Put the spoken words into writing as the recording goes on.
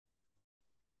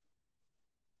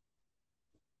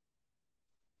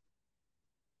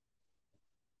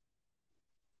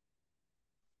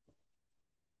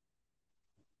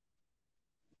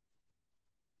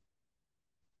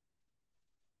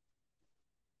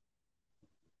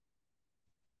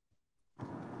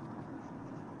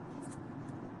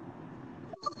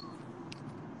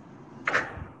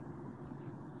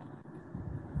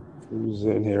Who's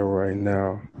in here right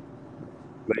now?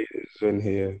 Layden's in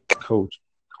here. Coach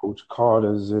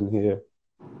Carter's in here.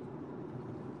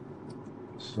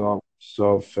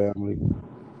 So family.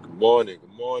 Good morning.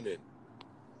 Good morning.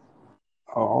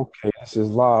 Oh, okay. This is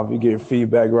live. You get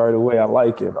feedback right away. I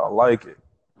like it. I like it.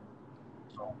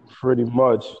 Pretty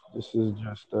much, this is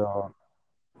just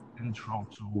intro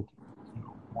to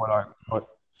what I want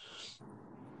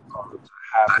to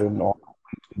happen on a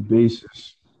weekly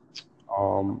basis.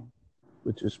 Um,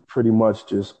 which is pretty much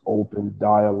just open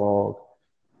dialogue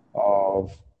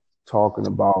of talking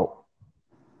about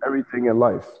everything in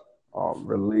life,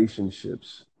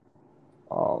 relationships,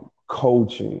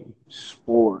 coaching,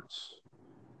 sports,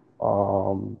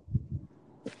 um,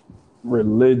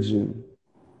 religion,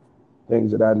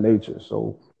 things of that nature.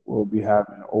 So we'll be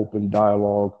having an open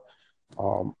dialogue.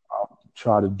 I'll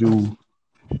try to do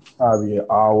probably an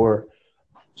hour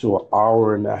to an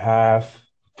hour and a half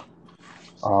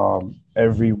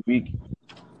every week.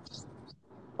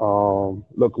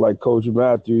 Look like Coach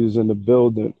Matthews in the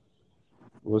building.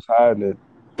 What's happening?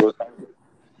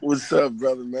 What's up,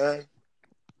 brother, man?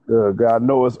 Good. I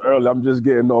know it's early. I'm just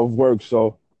getting off work,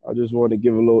 so I just want to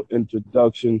give a little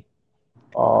introduction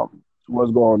to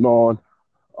what's going on.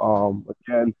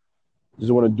 Again,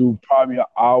 just want to do probably an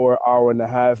hour, hour and a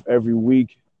half every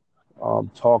week,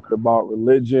 talking about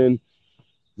religion,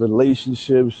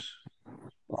 relationships,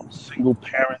 single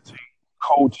parenting,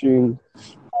 coaching,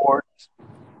 sports,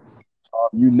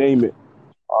 you name it.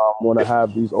 Want to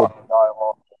have these open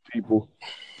dialogues with people.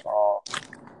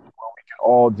 We can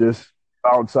all just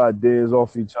bounce ideas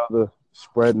off each other,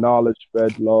 spread knowledge,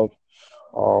 spread love.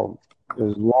 Um,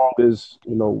 as long as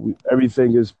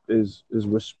everything is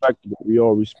respectable, we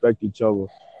all respect each other.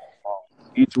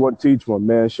 Each one teach one,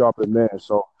 man sharpen man.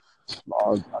 So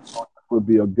I thought that would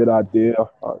be a good idea.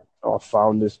 I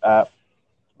found this app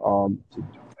to do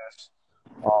this.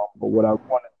 But what I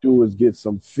want to do is get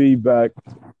some feedback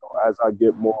as I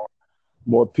get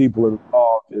more people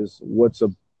involved. Is what's a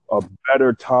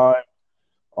better time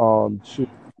to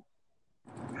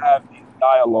have these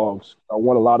dialogues? I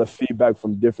want a lot of feedback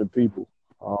from different people.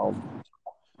 Um,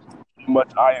 Pretty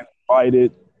much, I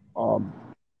invited um,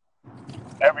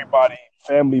 everybody,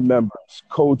 family members,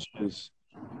 coaches.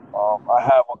 I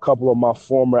have a couple of my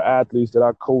former athletes that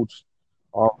I coached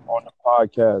on the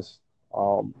podcast,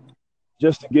 um,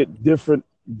 just to get different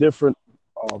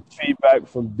feedback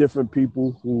from different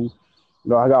people who,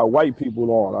 I got white people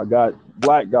on, I got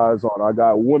black guys on, I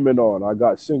got women on, I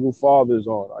got single fathers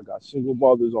on, I got single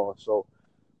mothers on. So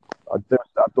I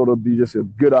thought it'd be just a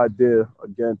good idea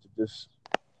again to just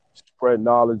spread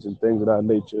knowledge and things of that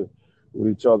nature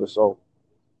with each other. So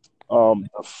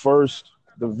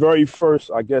the very first,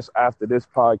 I guess, after this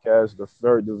podcast,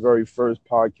 the very first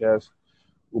podcast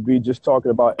will be just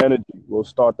talking about energy. We'll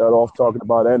start that off talking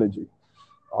about energy,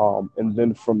 and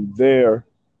then from there,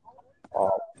 uh,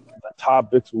 the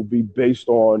topics will be based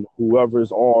on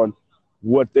whoever's on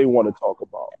what they want to talk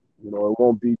about. It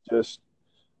won't be just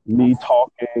me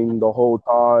talking the whole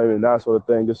time and that sort of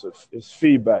thing. It's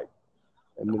feedback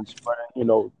and then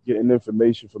spreading, getting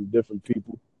information from different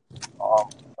people. Um,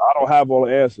 I don't have all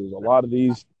the answers. A lot of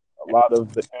the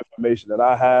information that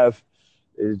I have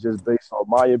is just based on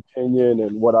my opinion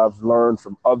and what I've learned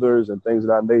from others and things of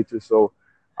that nature. So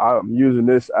I'm using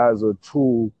this as a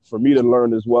tool for me to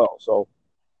learn as well. So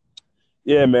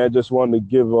yeah, man, just wanted to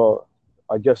give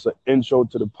I guess, an intro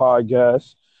to the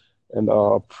podcast and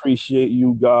appreciate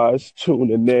you guys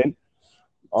tuning in.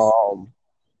 Um,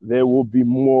 there will be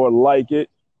more like it.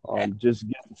 Just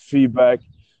getting feedback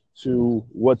to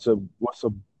what's a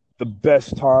the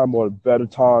best time or a better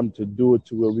time to do it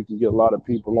to where we can get a lot of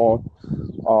people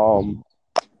on.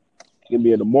 It can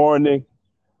be in the morning.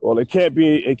 Well, it can't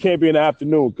be in the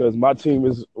afternoon because my team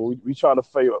we trying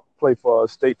to play for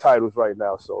state titles right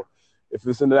now. So if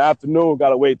it's in the afternoon,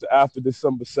 gotta wait till after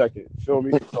December 2nd. Feel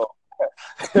me? So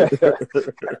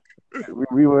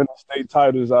we win state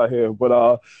titles out here.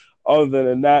 But other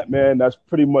than that, man, that's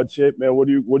pretty much it, man. What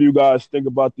do you guys think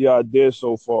about the idea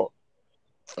so far?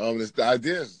 The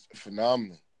idea is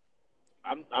phenomenal.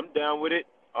 I'm down with it.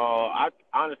 I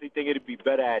honestly think it'd be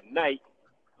better at night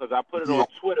because I put it Yeah, on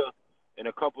Twitter, and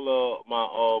a couple of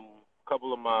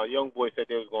my young boys said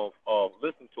they was gonna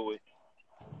listen to it.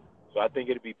 So I think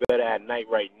it'd be better at night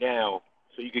right now,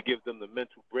 so you could give them the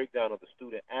mental breakdown of the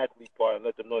student athlete part and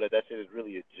let them know that that shit is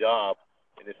really a job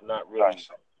and it's Nice,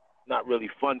 not really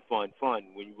fun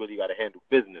when you really got to handle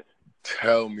business.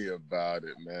 tell me about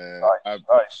it, man. nice,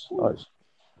 nice, nice.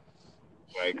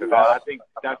 Right, because Uh, I think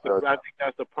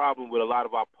that's the problem with a lot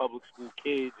of our public school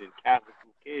kids and Catholic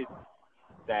school kids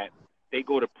that they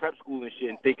go to prep school and shit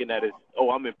and thinking that it's,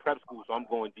 oh, I'm in prep school, so I'm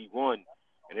going D1,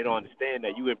 and they don't understand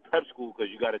that you in prep school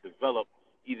because you got to develop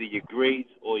either your grades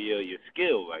or your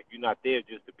skill. Like, you're not there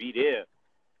just to be there.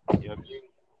 You know what I mean?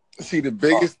 See, the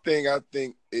biggest thing I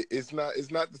think it's not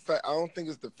the fact. I don't think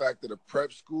it's the fact of the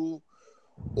prep school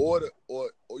or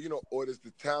it's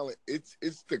the talent.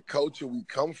 It's the culture we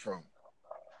come from.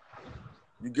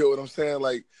 You get what I'm saying?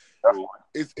 Like,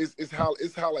 it's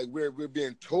how like we're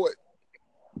being taught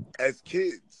as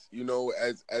kids. You know,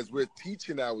 as we're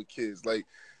teaching our kids. Like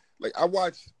I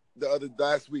watched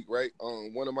last week, right?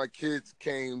 One of my kids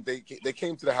came. They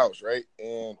came to the house, right?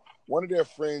 And one of their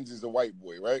friends is a white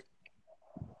boy, right?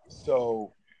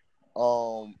 So,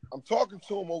 I'm talking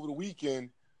to him over the weekend,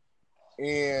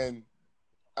 and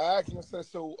I asked him, I said,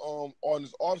 so, on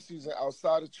this off season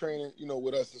outside of training,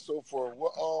 with us and so forth,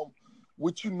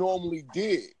 what you normally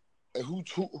did, and who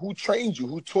trained you,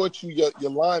 who taught you your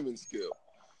lineman skill?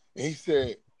 And he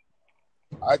said,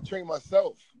 I trained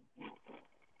myself.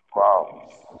 Wow.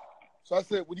 So I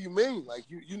said, what do you mean? Like,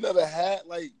 you never had,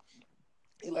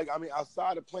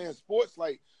 outside of playing sports,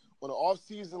 like, on the off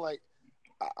season, like,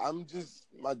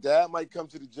 my dad might come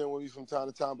to the gym with me from time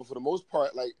to time, but for the most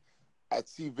part, like, I'd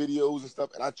see videos and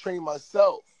stuff, and I train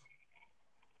myself.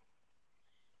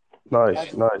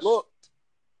 Nice. Looked,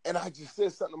 and I just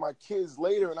said something to my kids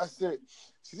later, and I said,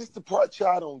 see, this is the part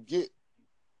y'all don't get.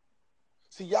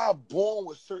 See, y'all born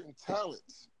with certain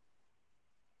talents.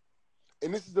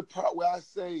 And this is the part where I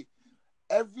say,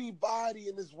 everybody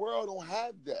in this world don't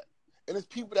have that. And it's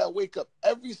people that wake up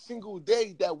every single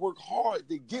day that work hard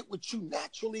to get what you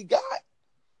naturally got.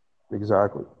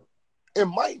 Exactly. It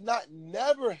might not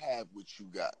never have what you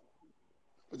got.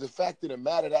 But the fact of the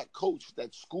matter, that coach,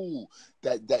 that school,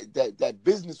 that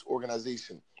business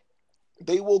organization,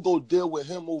 they will go deal with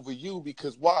him over you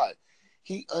because why?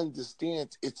 He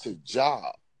understands it's a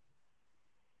job.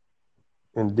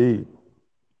 Indeed.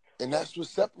 And that's what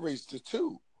separates the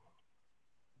two.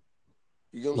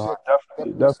 You know what I'm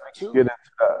saying? Definitely get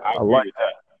into that. I like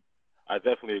that. I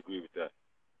definitely agree with that.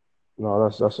 No,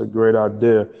 that's a great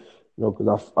idea.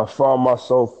 Because I found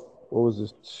myself, what was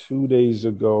this, 2 days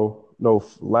ago? No,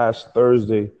 last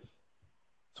Thursday,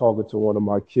 talking to one of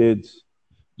my kids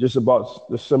just about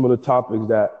the similar topics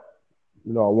that, I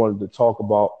wanted to talk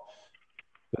about.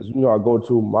 Because,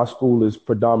 my school is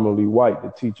predominantly white. The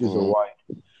teachers are white.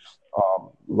 A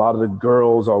lot of the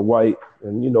girls are white.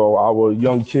 And, our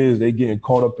young kids, they getting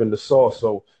caught up in the sauce.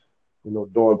 So,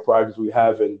 during practice, we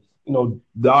having,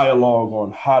 dialogue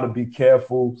on how to be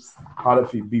careful, how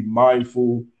to be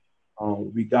mindful.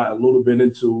 We got a little bit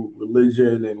into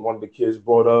religion, and one of the kids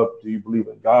brought up, do you believe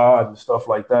in God and stuff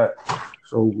like that?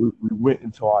 So we went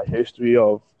into our history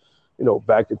of,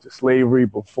 back into slavery,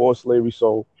 before slavery.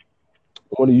 So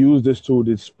I want to use this tool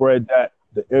to spread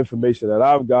the information that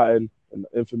I've gotten and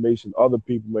the information other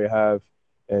people may have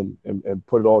and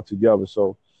put it all together.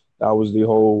 So that was the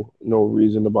whole,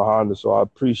 reason behind it. So I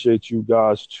appreciate you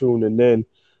guys tuning in.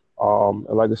 And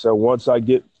like I said, once I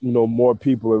get, more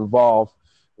people involved,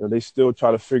 they still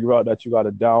try to figure out that you got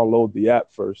to download the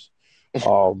app first.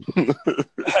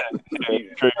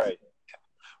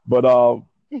 But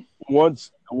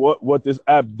once what this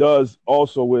app does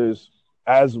also is,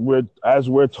 as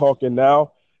we're talking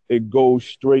now, it goes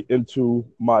straight into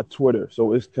my Twitter.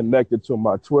 So it's connected to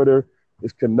my Twitter.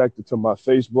 It's connected to my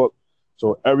Facebook.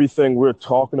 So everything we're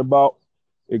talking about,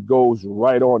 it goes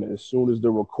right on it as soon as the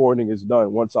recording is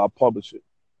done, once I publish it.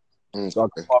 So I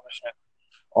can publish it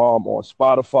on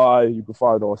Spotify. You can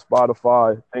find it on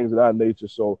Spotify, things of that nature.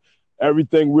 So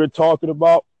everything we're talking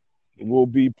about will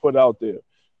be put out there.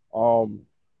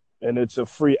 And it's a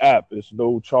free app. It's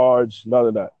no charge, none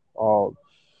of that.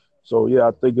 So yeah,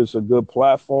 I think it's a good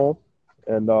platform.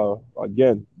 And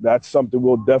again, that's something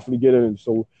we'll definitely get in.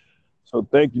 So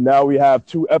thank you. Now we have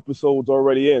 2 episodes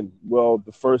already in. Well,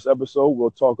 the first episode, we'll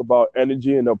talk about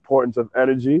energy and the importance of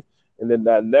energy. And then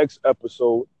that next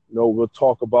episode, we'll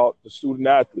talk about the student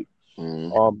athlete,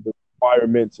 the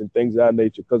requirements and things of that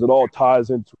nature, because it all ties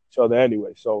into each other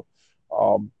anyway. So,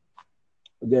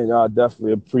 again, I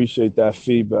definitely appreciate that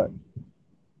feedback.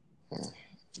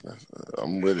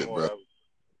 I'm with it, bro.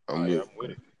 I'm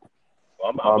with it. Well,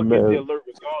 I'm gonna get the alert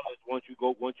regardless. Once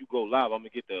you go live, I'm gonna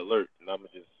get the alert, and I'm gonna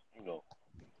just,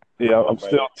 Yeah,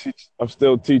 I'm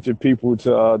still teaching people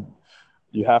to.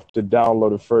 You have to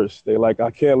download it first. They like,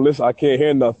 I can't listen, I can't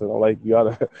hear nothing. I'm like, you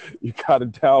gotta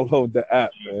download the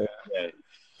app, man.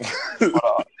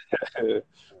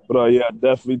 But yeah,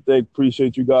 definitely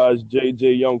appreciate you guys,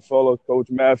 JJ Youngfella, Coach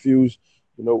Matthews.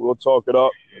 We'll talk it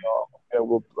up, and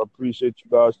we'll appreciate you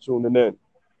guys tuning in.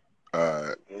 All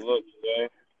right. Look, man.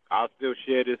 I'll still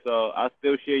share this. I'll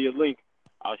still share your link.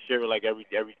 I'll share it like every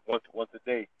once a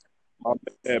day. My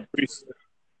man, appreciate it.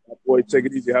 My boy, take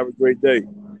it easy. Have a great day.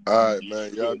 All right, You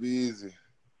man. Y'all too. be easy.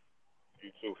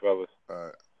 You too, fellas. All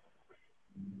right.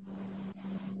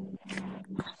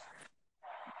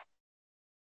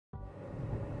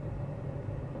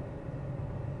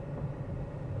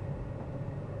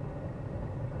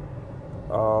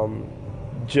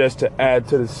 Just to add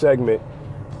to the segment,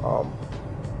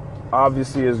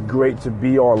 obviously it's great to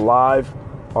be on live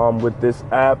with this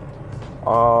app,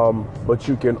 but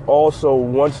you can also,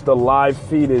 once the live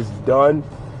feed is done,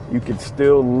 you can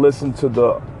still listen to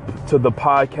the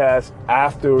podcast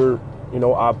after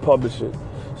I publish it.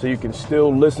 So you can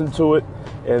still listen to it,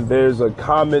 and there's a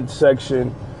comment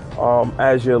section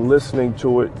as you're listening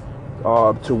to it,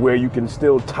 to where you can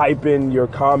still type in your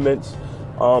comments,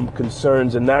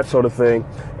 concerns, and that sort of thing,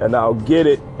 and I'll get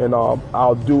it, and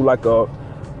I'll do like a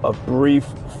brief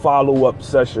follow-up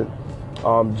session,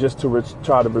 just to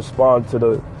try to respond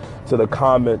to the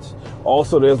comments.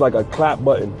 Also, there's like a clap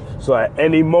button, so at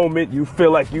any moment you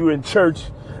feel like you're in church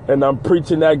and I'm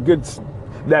preaching that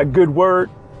good word,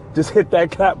 just hit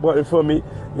that clap button for me.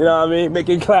 You know what I mean? Make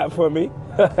it clap for me.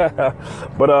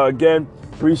 But again,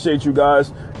 appreciate you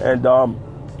guys, and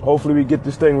hopefully we get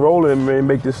this thing rolling and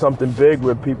make this something big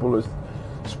where people are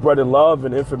spreading love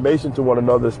and information to one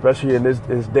another, especially in this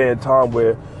day and time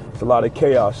where it's a lot of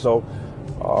chaos. So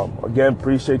again,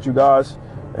 appreciate you guys,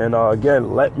 and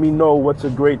again, let me know what's a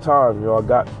great time. I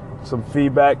got some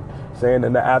feedback saying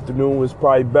in the afternoon was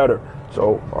probably better,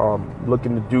 so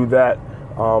looking to do that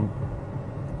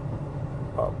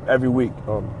every week.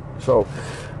 So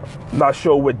not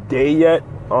sure what day yet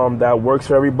that works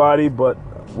for everybody, but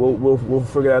we'll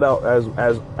figure that out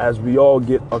as we all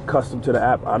get accustomed to the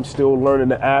app. I'm still learning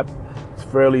the app. It's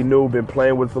fairly new, been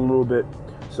playing with it a little bit.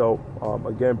 So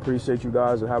again, appreciate you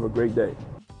guys and have a great day.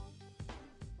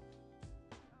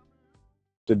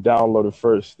 To download it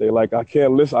first. They like, I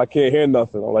can't listen, I can't hear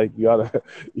nothing. I'm like, you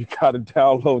gotta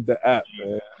download the app,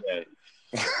 man.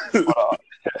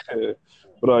 Yeah.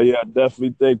 But yeah,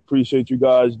 definitely appreciate you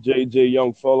guys, JJ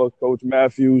Youngfellow, Coach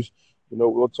Matthews.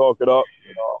 We'll talk it up,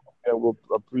 and we'll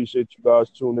appreciate you guys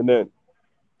tuning in.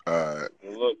 All right.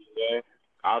 Look, man.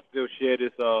 I'll still share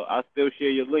this. I'll still share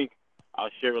your link. I'll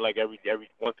share it like every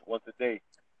once a day.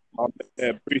 My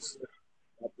man, appreciate it.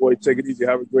 My boy, take it easy.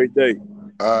 Have a great day.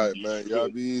 All right, man. Y'all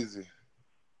be easy.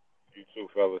 You too,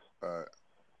 fellas. All right.